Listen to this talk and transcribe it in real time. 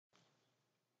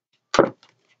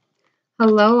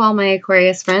Hello, all my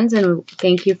Aquarius friends, and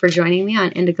thank you for joining me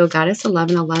on Indigo Goddess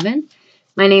 1111.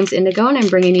 My name's Indigo, and I'm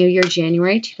bringing you your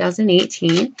January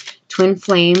 2018 Twin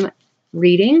Flame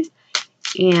reading.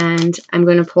 And I'm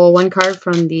going to pull one card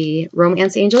from the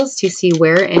Romance Angels to see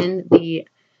where in the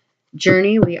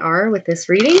journey we are with this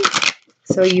reading,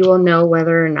 so you will know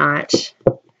whether or not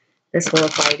this will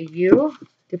apply to you,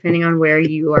 depending on where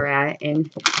you are at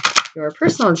in your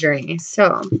personal journey.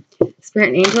 So, Spirit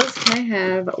and Angels, can I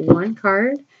have one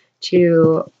card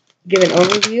to give an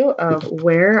overview of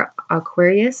where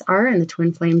Aquarius are in the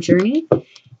Twin Flame journey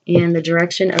and the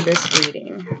direction of this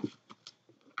reading?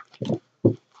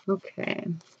 Okay.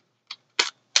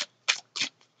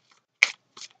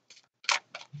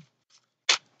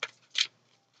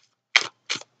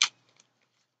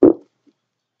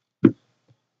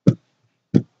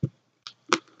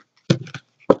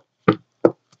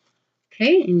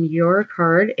 Okay, and your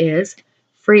card is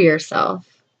Free Yourself.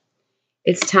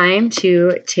 It's time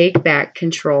to take back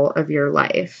control of your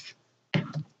life.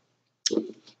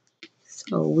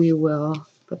 So we will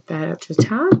put that up to the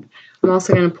top. I'm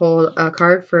also going to pull a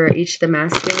card for each the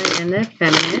masculine and the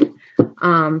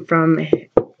feminine from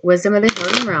Wisdom of the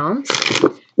Northern Realms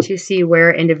to see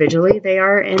where individually they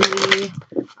are in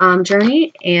the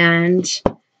journey and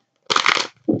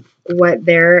what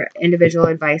their individual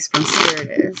advice from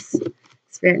Spirit is.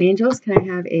 Spirit and Angels, can I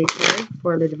have a card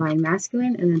for the Divine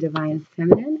Masculine and the Divine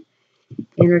Feminine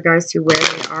in regards to where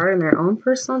they are in their own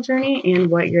personal journey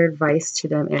and what your advice to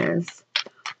them is?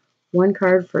 One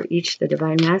card for each the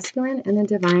Divine Masculine and the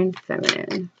Divine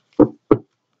Feminine.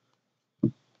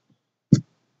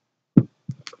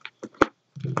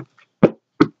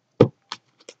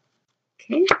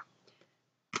 Okay.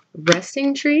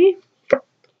 Resting Tree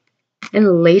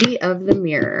and Lady of the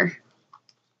Mirror.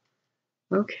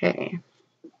 Okay.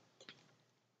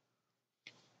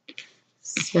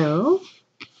 So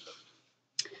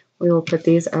we will put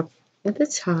these up at the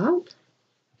top.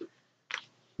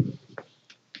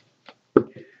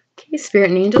 Okay,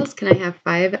 Spirit and Angels, can I have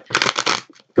 5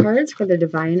 cards for the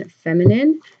Divine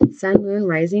Feminine, Sun, Moon,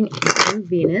 Rising, and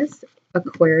Venus,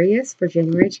 Aquarius for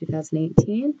January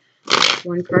 2018.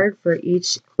 One card for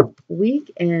each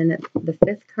week, and the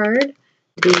 5th card,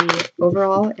 the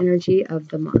overall energy of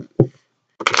the month.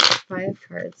 5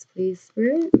 cards, please,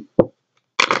 Spirit.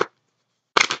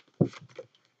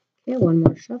 Okay, one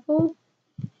more shuffle.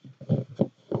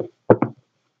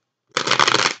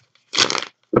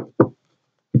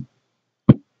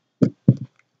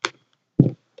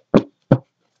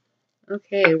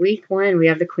 Okay, week 1, we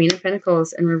have the Queen of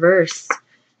Pentacles in reverse.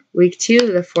 Week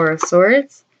 2, the 4 of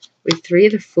Swords. Week 3,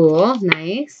 the Fool.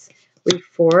 Nice. Week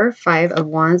 4, 5 of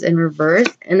Wands in reverse.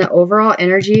 And the overall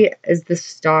energy is the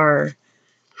Star.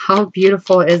 How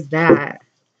beautiful is that?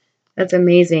 That's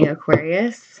amazing,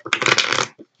 Aquarius.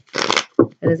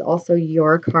 That is also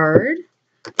your card.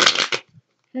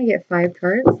 Can I get 5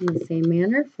 cards in the same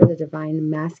manner for the Divine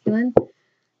Masculine,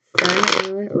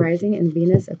 Sun, Moon, Rising, and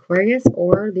Venus Aquarius,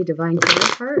 or the divine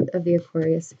counterpart of the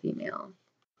Aquarius female?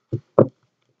 Okay,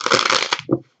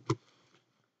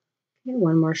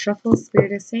 one more shuffle,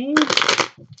 Spirit is saying.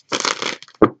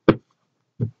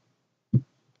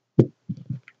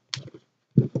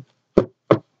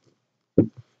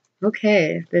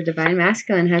 Okay, the Divine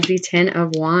Masculine has the 10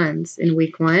 of Wands in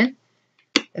week 1,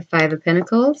 the 5 of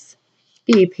Pentacles,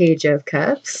 the Page of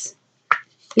Cups,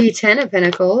 the 10 of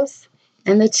Pentacles,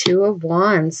 and the 2 of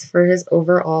Wands for his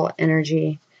overall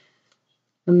energy.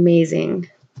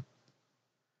 Amazing.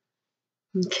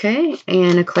 Okay,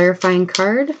 and a clarifying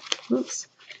card. Oops.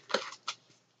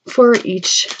 For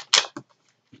each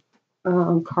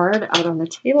card out on the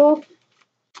table.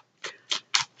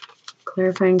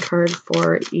 Clarifying card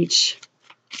for each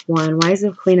one. Why is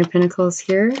the Queen of Pentacles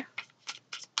here?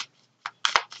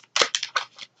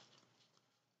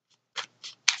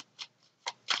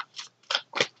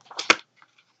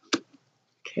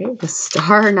 Okay, the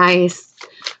Star, nice.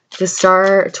 The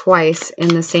Star twice in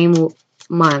the same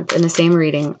month, in the same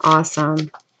reading. Awesome.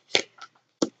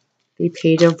 The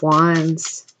Page of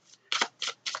Wands.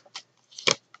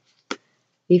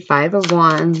 The 5 of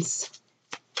Wands.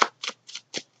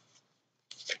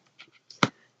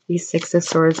 The 6 of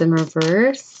Swords in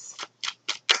reverse.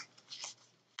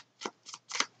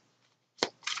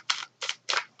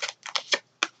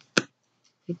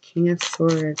 The King of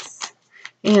Swords.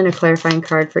 And a clarifying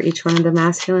card for each one of the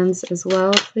masculines as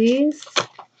well, please.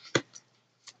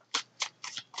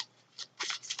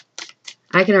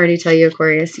 I can already tell you,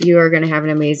 Aquarius, you are going to have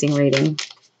an amazing reading.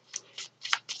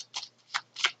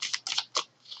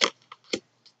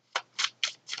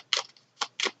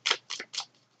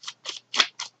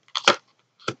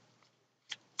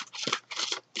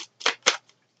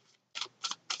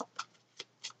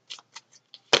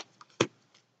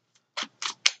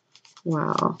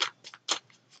 Wow.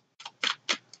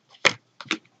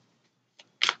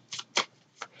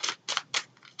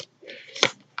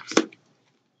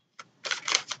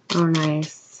 Oh,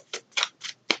 nice.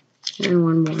 And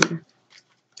one more.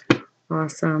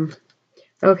 Awesome.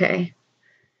 Okay.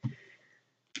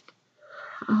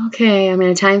 Okay, I'm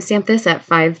going to timestamp this at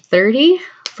 5:30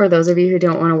 for those of you who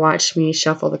don't want to watch me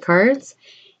shuffle the cards.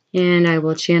 And I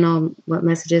will channel what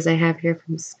messages I have here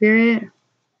from Spirit.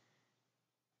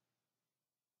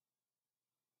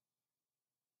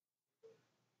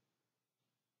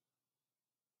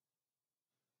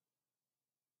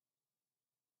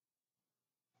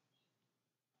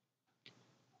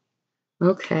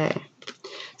 Okay.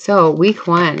 So week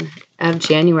 1 of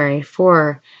January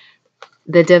for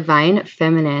the Divine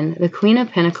Feminine. The Queen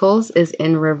of Pentacles is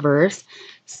in reverse.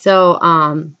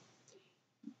 So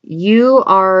you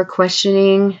are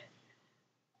questioning,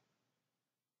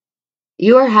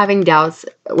 you are having doubts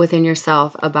within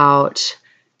yourself about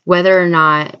whether or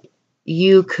not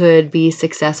you could be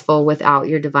successful without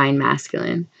your Divine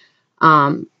Masculine.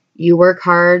 You work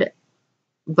hard,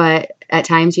 but at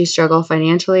times you struggle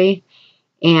financially.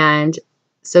 And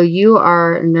so you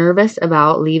are nervous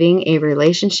about leaving a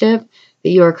relationship that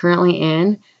you are currently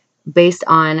in based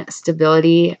on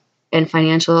stability and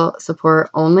financial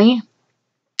support only,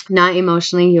 not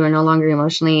emotionally. You are no longer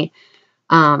emotionally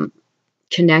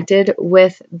connected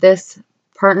with this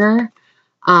partner.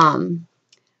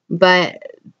 But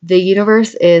the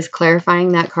universe is clarifying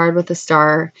that card with a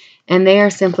star, and they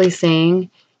are simply saying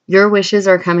your wishes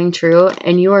are coming true,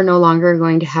 and you are no longer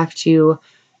going to have to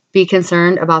be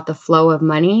concerned about the flow of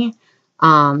money,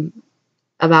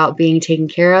 about being taken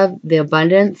care of. The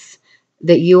abundance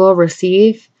that you will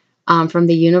receive from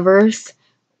the universe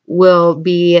will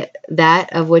be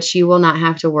that of which you will not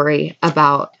have to worry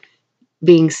about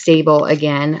being stable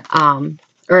again,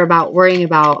 or about worrying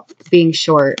about being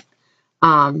short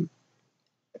when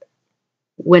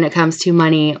it comes to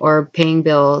money or paying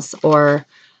bills, or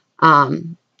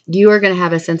you are going to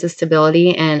have a sense of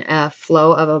stability and a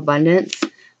flow of abundance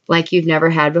like you've never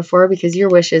had before because your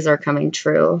wishes are coming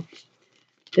true.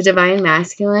 The Divine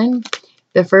Masculine,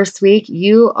 the first week,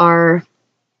 you are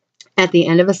at the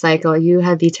end of a cycle. You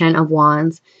have the 10 of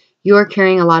Wands. You are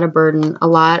carrying a lot of burden, a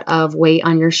lot of weight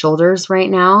on your shoulders right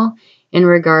now in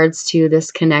regards to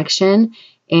this connection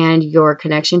and your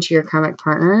connection to your karmic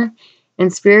partner.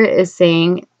 And Spirit is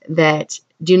saying that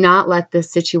do not let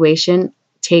this situation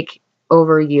take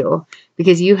over you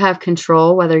because you have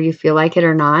control whether you feel like it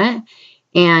or not.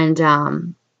 And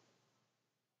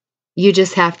you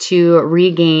just have to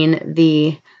regain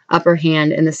the upper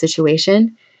hand in the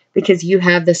situation because you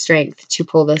have the strength to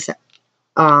pull this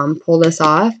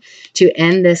off, to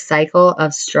end this cycle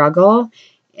of struggle.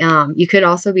 You could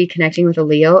also be connecting with a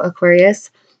Leo, Aquarius,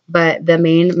 but the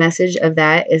main message of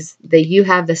that is that you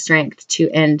have the strength to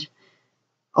end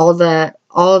all the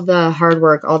hard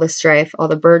work, all the strife, all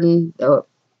the burden, the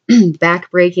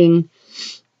back-breaking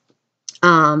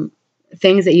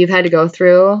things that you've had to go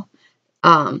through.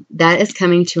 That is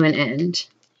coming to an end.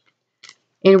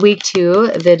 In week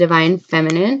 2, the Divine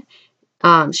Feminine,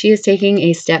 she is taking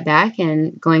a step back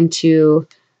and going to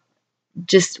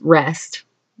just rest.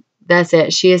 That's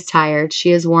it. She is tired.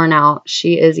 She is worn out.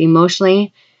 She is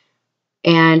emotionally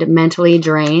and mentally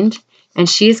drained. And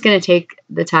she's going to take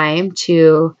the time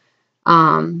to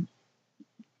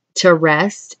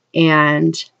rest.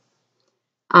 And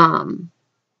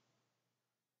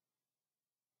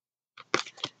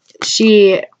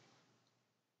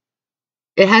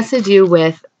it has to do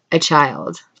with a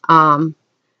child.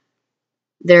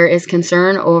 There is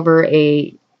concern over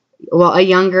a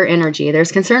younger energy.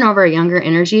 There's concern over a younger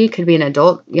energy. Could be an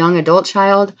young adult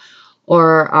child,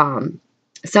 or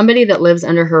somebody that lives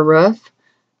under her roof,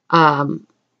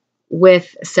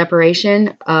 with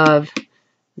separation of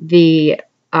the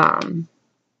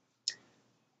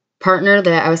partner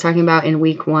that I was talking about in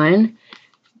week 1.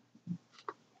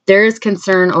 There is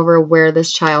concern over where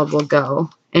this child will go,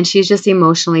 and she's just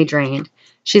emotionally drained.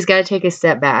 She's got to take a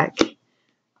step back.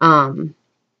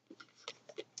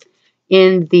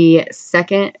 In the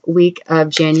second week of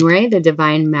January, the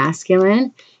Divine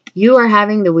Masculine, you are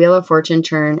having the Wheel of Fortune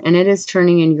turn, and it is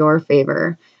turning in your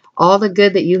favor. All the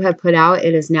good that you have put out,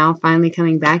 it is now finally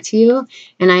coming back to you,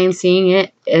 and I am seeing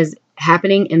it as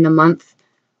happening in this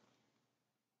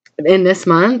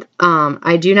month.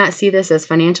 I do not see this as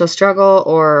financial struggle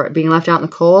or being left out in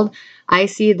the cold. I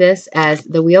see this as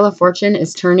the Wheel of Fortune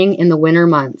is turning in the winter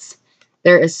months.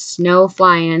 There is snow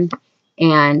flying,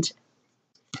 and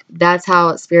that's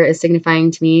how Spirit is signifying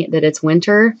to me that it's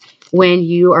winter when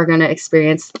you are going to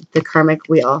experience the karmic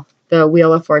wheel, the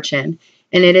Wheel of Fortune.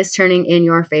 and it is turning in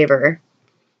your favor.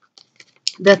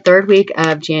 The third week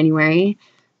of January,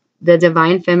 the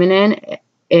Divine Feminine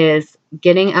is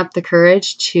getting up the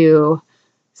courage to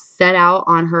set out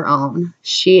on her own.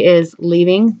 She is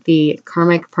leaving the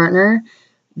karmic partner,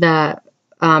 the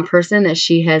person that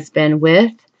she has been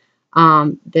with,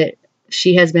 that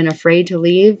she has been afraid to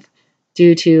leave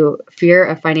due to fear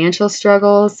of financial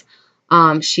struggles.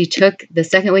 She took the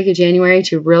second week of January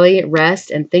to really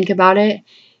rest and think about it,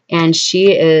 and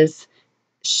she is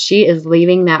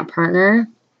leaving that partner.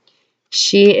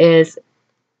 She is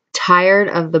tired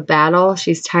of the battle.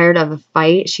 She's tired of the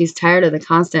fight. She's tired of the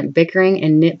constant bickering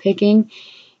and nitpicking,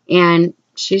 and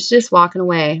she's just walking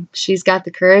away. She's got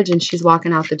the courage, and she's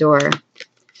walking out the door.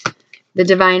 The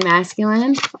Divine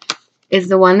Masculine is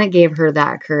the one that gave her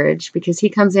that courage, because he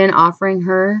comes in offering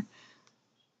her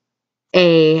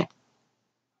a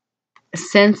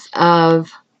sense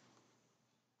of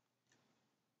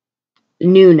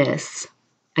newness.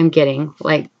 I'm getting,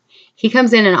 like, he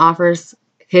comes in and offers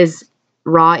his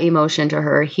raw emotion to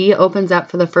her. He opens up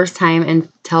for the first time and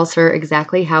tells her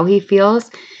exactly how he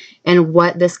feels and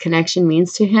what this connection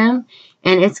means to him.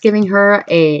 And it's giving her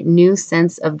a new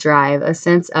sense of drive, a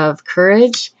sense of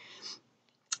courage,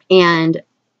 and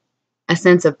a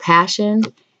sense of passion.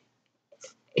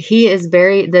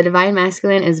 The Divine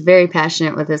Masculine is very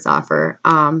passionate with this offer.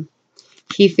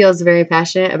 He feels very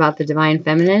passionate about the Divine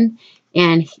Feminine,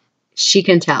 and she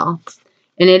can tell.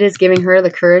 And it is giving her the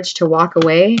courage to walk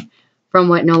away from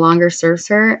what no longer serves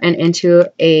her and into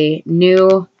a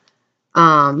new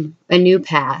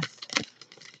path.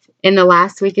 In the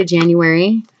last week of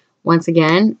January, once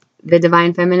again, the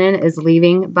Divine Feminine is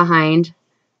leaving behind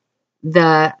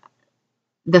the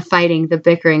fighting, the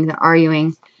bickering, the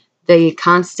arguing, the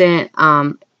constant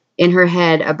in her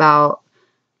head about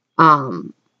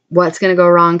what's going to go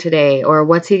wrong today, or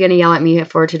what's he going to yell at me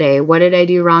for today? What did I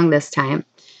do wrong this time?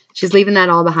 She's leaving that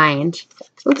all behind.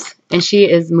 Oops. And she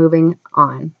is moving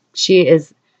on.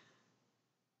 She's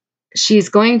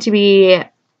going to be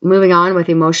moving on with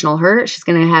emotional hurt. She's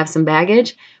going to have some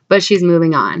baggage, but she's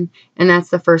moving on. And that's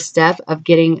the first step of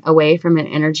getting away from an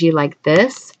energy like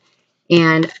this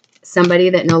and somebody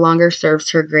that no longer serves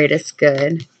her greatest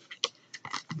good.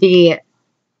 The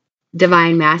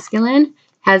Divine Masculine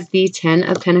has the 10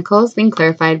 of Pentacles being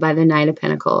clarified by the Knight of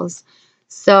Pentacles.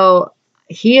 So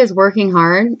he is working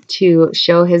hard to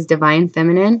show his Divine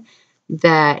Feminine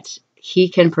that he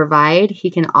can provide, he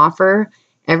can offer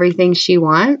everything she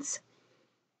wants,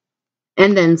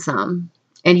 and then some.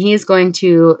 And he is going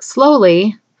to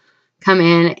slowly come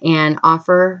in and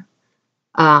offer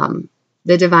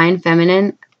the Divine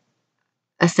Feminine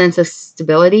a sense of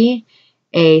stability,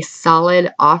 a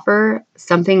solid offer,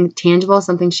 something tangible,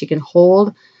 something she can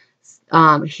hold.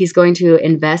 He's going to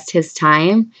invest his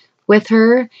time with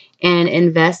her and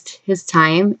invest his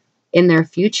time in their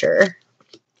future.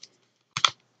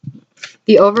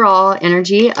 The overall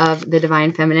energy of the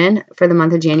Divine Feminine for the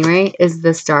month of January is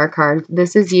the Star card.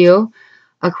 This is you,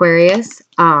 Aquarius.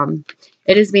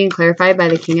 It is being clarified by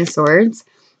the King of Swords.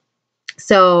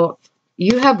 So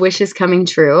you have wishes coming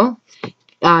true.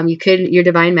 Your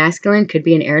Divine Masculine could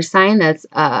be an air sign. That's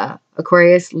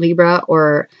Aquarius, Libra,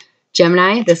 or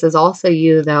Gemini. This is also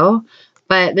you, though.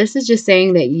 But this is just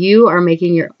saying that you are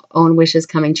making your own wishes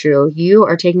coming true. You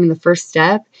are taking the first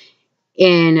step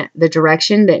in the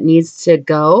direction that needs to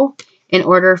go in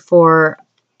order for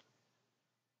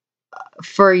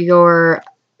your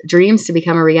dreams to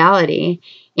become a reality.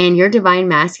 And your Divine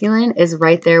Masculine is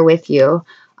right there with you.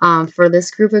 For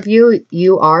this group of you,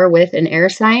 you are with an air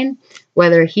sign,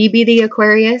 whether he be the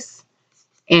Aquarius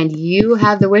and you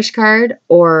have the wish card,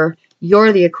 or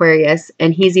you're the Aquarius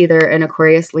and he's either an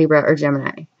Aquarius, Libra, or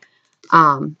Gemini.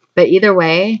 But either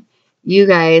way, you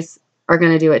guys are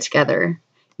going to do it together.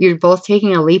 You're both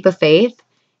taking a leap of faith,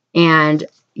 and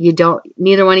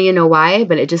neither one of you know why,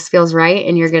 but it just feels right,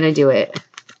 and you're going to do it.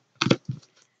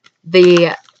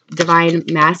 The Divine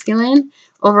Masculine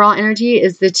overall energy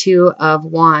is the Two of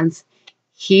Wands.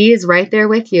 He is right there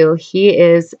with you. He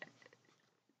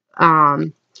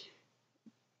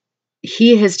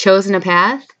has chosen a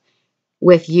path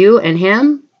with you and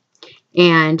him,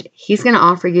 and he's going to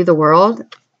offer you the world,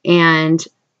 and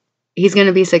he's going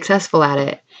to be successful at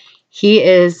it. He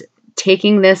is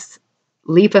taking this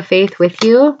leap of faith with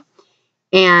you,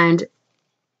 and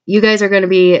you guys are going to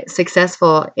be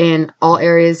successful in all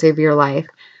areas of your life.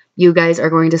 You guys are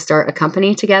going to start a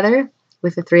company together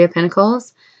with the Three of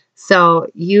Pentacles. So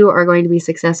you are going to be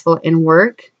successful in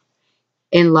work,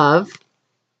 in love,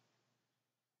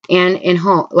 and in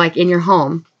home, like in your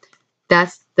home.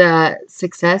 That's the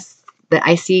success that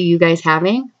I see you guys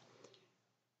having.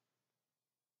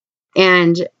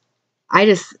 And I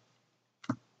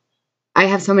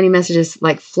have so many messages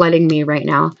like flooding me right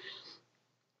now.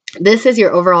 This is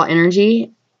your overall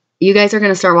energy. You guys are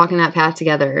going to start walking that path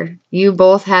together. You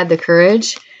both had the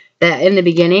courage that in the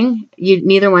beginning,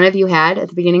 neither one of you had at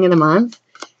the beginning of the month.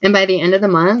 And by the end of the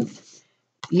month,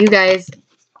 you guys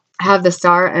have the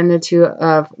Star and the Two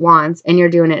of Wands, and you're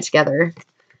doing it together.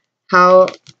 How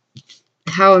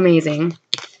amazing.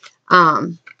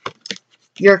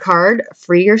 Your card,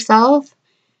 Free Yourself.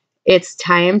 It's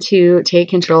time to take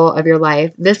control of your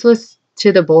life. This was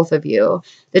to the both of you.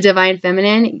 The Divine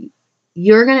Feminine,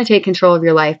 you're going to take control of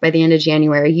your life by the end of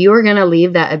January. You are going to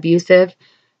leave that abusive,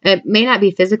 it may not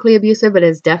be physically abusive, but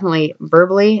it's definitely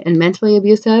verbally and mentally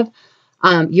abusive.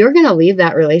 You're going to leave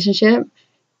that relationship.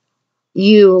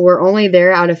 You were only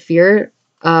there out of fear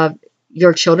of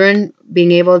your children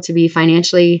being able to be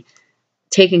financially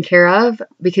taken care of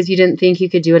because you didn't think you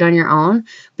could do it on your own.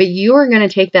 But you are going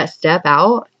to take that step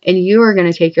out and you are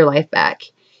going to take your life back.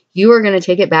 You are going to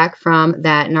take it back from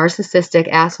that narcissistic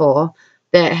asshole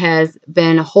that has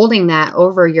been holding that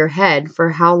over your head for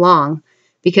how long?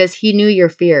 Because he knew your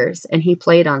fears and he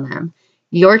played on them.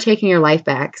 You're taking your life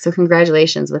back. So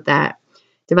congratulations with that.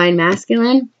 Divine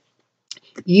Masculine,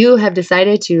 you have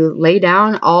decided to lay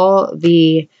down all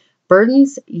the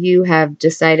burdens. You have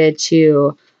decided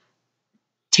to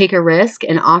take a risk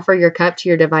and offer your cup to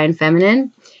your Divine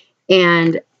Feminine,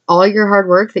 and all your hard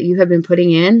work that you have been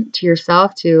putting in to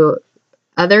yourself, to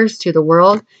others, to the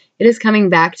world, it is coming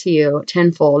back to you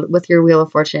tenfold with your Wheel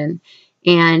of Fortune.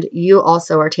 And you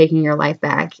also are taking your life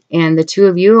back. And the two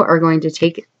of you are going to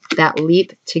take that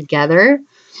leap together.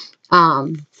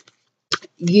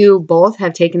 You both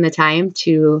have taken the time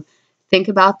to think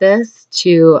about this,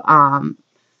 to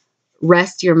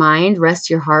rest your mind, rest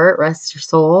your heart, rest your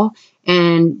soul,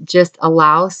 and just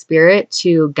allow Spirit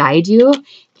to guide you.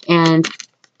 And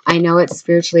I know it's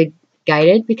spiritually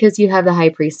guided because you have the High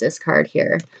Priestess card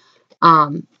here.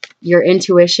 Your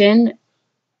intuition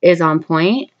is on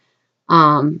point.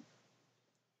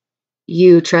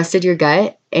 You trusted your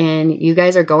gut and you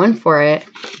guys are going for it.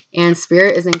 And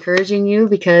Spirit is encouraging you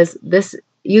because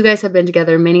you guys have been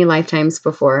together many lifetimes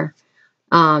before.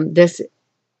 This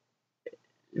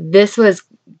was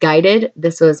guided.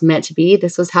 This was meant to be.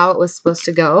 This was how it was supposed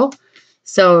to go.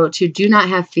 So do not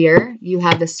have fear. You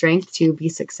have the strength to be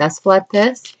successful at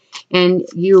this, and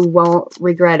you won't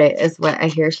regret it, is what I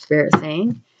hear Spirit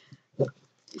saying.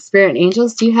 Spirit and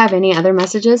angels, do you have any other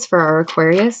messages for our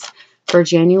Aquarius for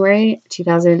January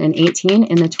 2018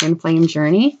 in the Twin Flame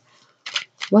journey?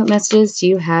 What messages do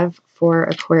you have for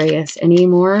Aquarius? Any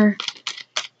more?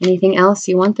 Anything else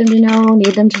you want them to know?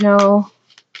 Need them to know?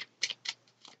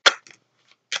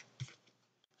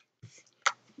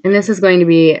 And this is going to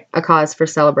be a cause for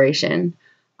celebration.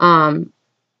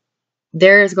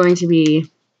 There is going to be,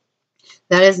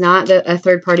 that is not a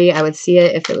third party. I would see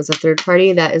it if it was a third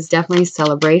party. That is definitely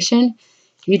celebration.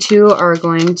 You two are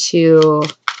going to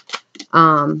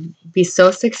be so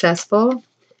successful.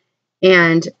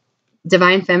 And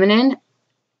Divine Feminine,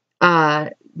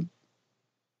 there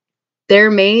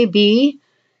may be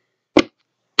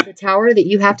the tower that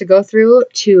you have to go through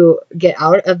to get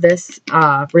out of this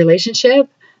relationship.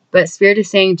 But Spirit is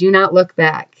saying, do not look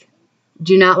back.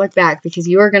 Do not look back, because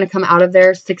you are going to come out of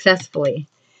there successfully.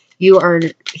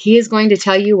 He is going to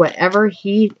tell you whatever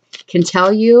he can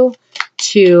tell you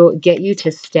to get you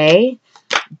to stay.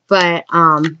 But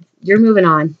you're moving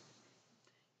on.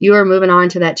 You are moving on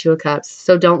to that Two of Cups.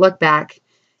 So don't look back.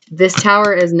 This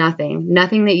tower is nothing.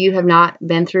 Nothing that you have not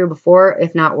been through before,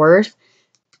 if not worse.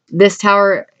 This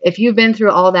tower, if you've been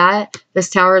through all that, this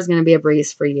tower is going to be a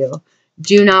breeze for you.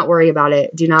 Do not worry about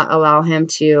it. Do not allow him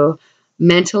to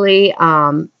mentally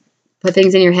put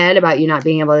things in your head about you not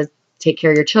being able to take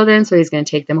care of your children, so he's going to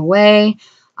take them away,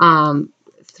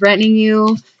 threatening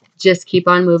you. Just keep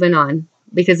on moving on,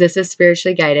 because this is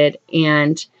spiritually guided,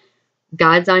 and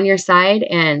God's on your side,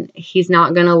 and he's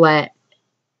not going to let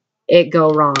it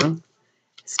go wrong.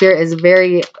 Spirit is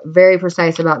very, very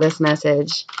precise about this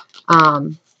message,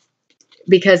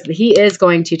 because he is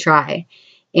going to try,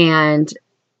 and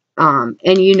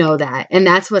you know that. And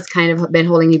that's what's kind of been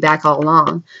holding you back all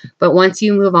along. But once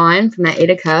you move on from that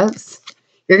Eight of Cups,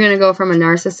 you're going to go from a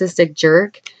narcissistic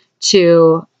jerk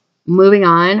to moving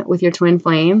on with your twin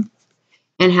flame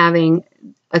and having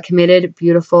a committed,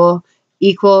 beautiful,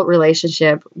 equal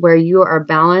relationship where you are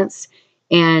balanced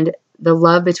and the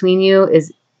love between you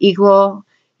is equal.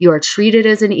 You are treated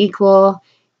as an equal,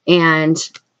 and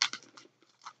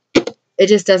it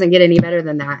just doesn't get any better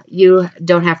than that. You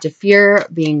don't have to fear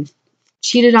being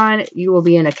cheated on. You will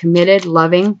be in a committed,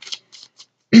 loving,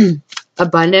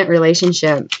 abundant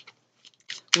relationship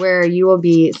where you will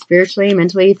be spiritually,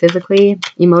 mentally, physically,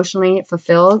 emotionally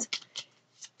fulfilled.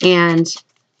 And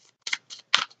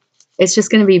it's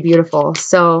just going to be beautiful.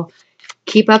 So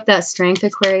keep up that strength,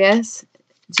 Aquarius.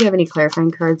 Do you have any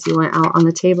clarifying cards you want out on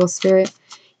the table, Spirit?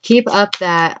 Keep up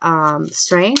that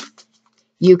strength.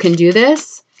 You can do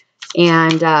this,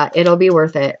 and it'll be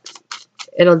worth it.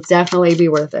 It'll definitely be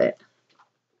worth it.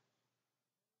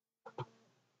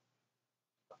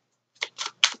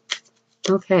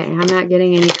 Okay, I'm not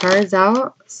getting any cards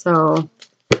out, so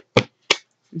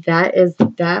that is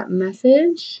that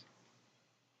message.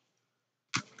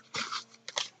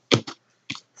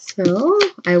 So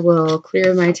I will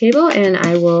clear my table and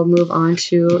I will move on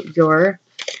to your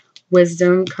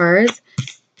wisdom cards.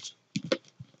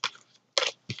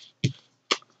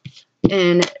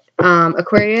 And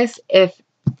Aquarius, if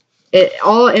it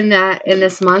all in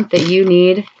this month that you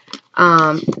need,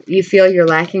 you feel you're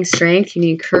lacking strength, you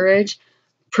need courage,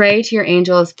 pray to your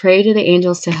angels, pray to the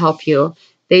angels to help you.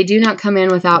 They do not come in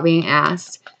without being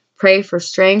asked. Pray for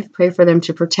strength, pray for them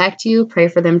to protect you, pray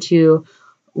for them to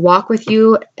walk with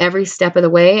you every step of the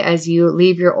way as you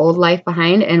leave your old life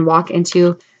behind and walk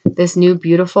into this new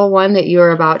beautiful one that you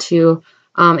are about to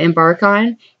embark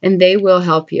on, and they will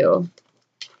help you.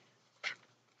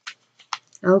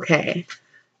 Okay,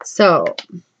 so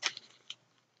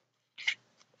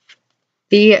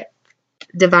the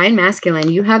Divine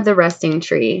Masculine, you have the resting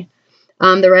tree.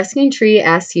 The resting tree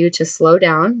asks you to slow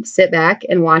down, sit back,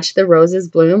 and watch the roses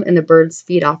bloom and the birds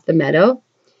feed off the meadow.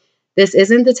 This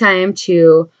isn't the time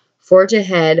to forge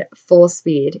ahead full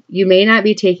speed. You may not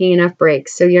be taking enough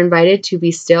breaks, so you're invited to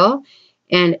be still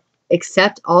and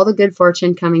accept all the good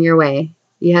fortune coming your way.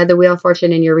 You had the Wheel of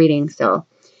Fortune in your reading, so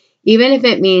even if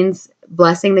it means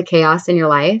blessing the chaos in your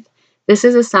life, this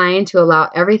is a sign to allow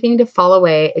everything to fall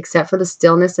away except for the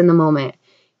stillness in the moment.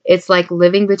 It's like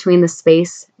living between the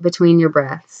space between your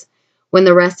breaths. When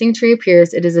the resting tree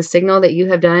appears, it is a signal that you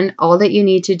have done all that you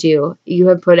need to do. You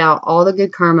have put out all the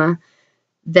good karma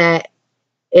that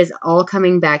is all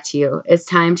coming back to you. It's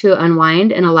time to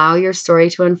unwind and allow your story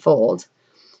to unfold.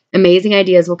 Amazing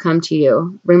ideas will come to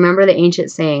you. Remember the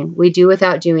ancient saying, we do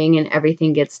without doing and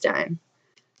everything gets done.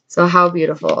 So how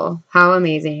beautiful, how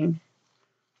amazing.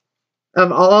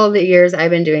 Of all the years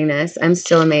I've been doing this, I'm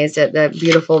still amazed at the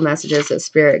beautiful messages that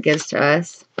Spirit gives to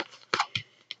us.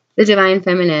 The Divine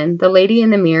Feminine. The lady in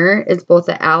the mirror is both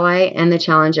the ally and the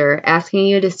challenger, asking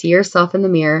you to see yourself in the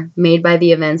mirror made by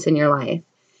the events in your life.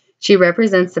 She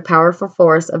represents the powerful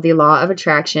force of the law of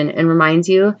attraction and reminds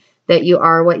you that you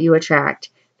are what you attract.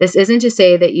 This isn't to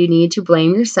say that you need to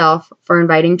blame yourself for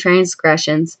inviting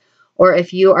transgressions or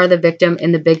if you are the victim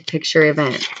in the big picture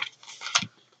event.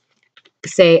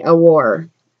 Say a war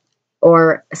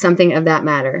or something of that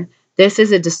matter. This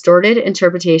is a distorted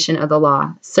interpretation of the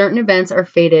law. Certain events are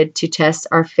fated to test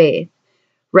our faith.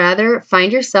 Rather,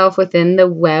 find yourself within the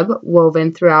web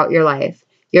woven throughout your life.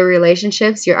 Your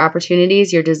relationships, your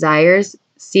opportunities, your desires,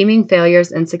 seeming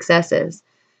failures and successes.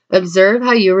 Observe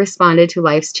how you responded to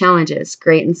life's challenges,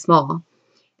 great and small,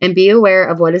 and be aware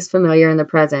of what is familiar in the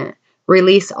present.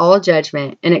 Release all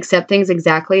judgment and accept things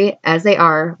exactly as they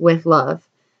are with love.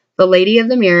 The Lady of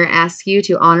the Mirror asks you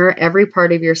to honor every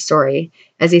part of your story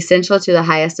as essential to the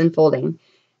highest unfolding.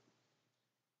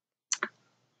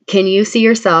 Can you see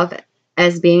yourself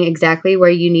as being exactly where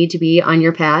you need to be on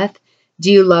your path?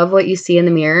 Do you love what you see in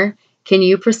the mirror? Can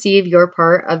you perceive your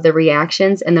part of the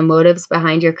reactions and the motives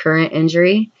behind your current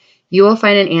injury? You will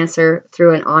find an answer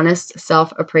through an honest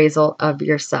self-appraisal of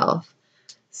yourself.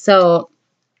 So,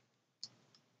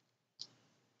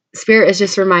 Spirit is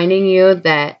just reminding you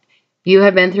that you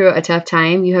have been through a tough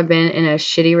time. You have been in a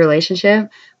shitty relationship,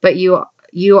 but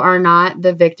you are not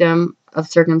the victim of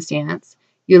circumstance.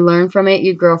 You learn from it,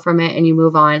 you grow from it, and you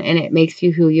move on, and it makes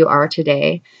you who you are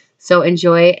today. So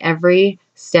enjoy every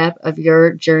step of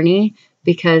your journey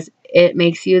because it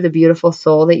makes you the beautiful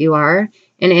soul that you are.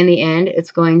 And in the end,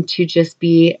 it's going to just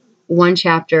be one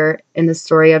chapter in the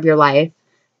story of your life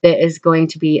that is going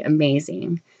to be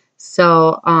amazing.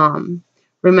 So,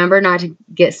 remember not to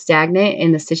get stagnant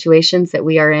in the situations that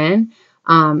we are in.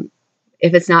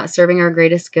 If it's not serving our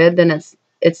greatest good, then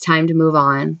it's time to move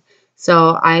on.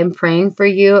 So I'm praying for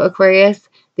you, Aquarius,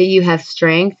 that you have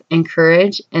strength and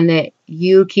courage and that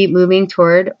you keep moving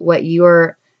toward what you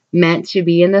are meant to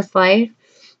be in this life.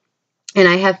 And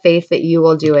I have faith that you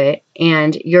will do it.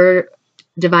 And your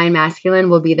Divine Masculine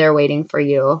will be there waiting for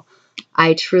you.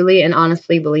 I truly and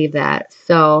honestly believe that.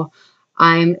 So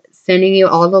I'm sending you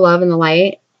all the love and the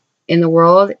light in the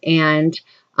world, and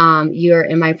you're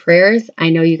in my prayers. I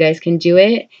know you guys can do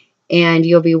it, and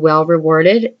you'll be well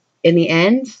rewarded in the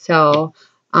end. So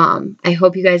I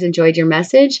hope you guys enjoyed your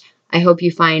message. I hope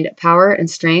you find power and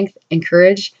strength and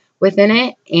courage within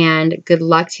it. And good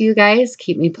luck to you guys.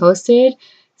 Keep me posted.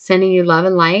 Sending you love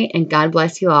and light, and God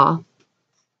bless you all.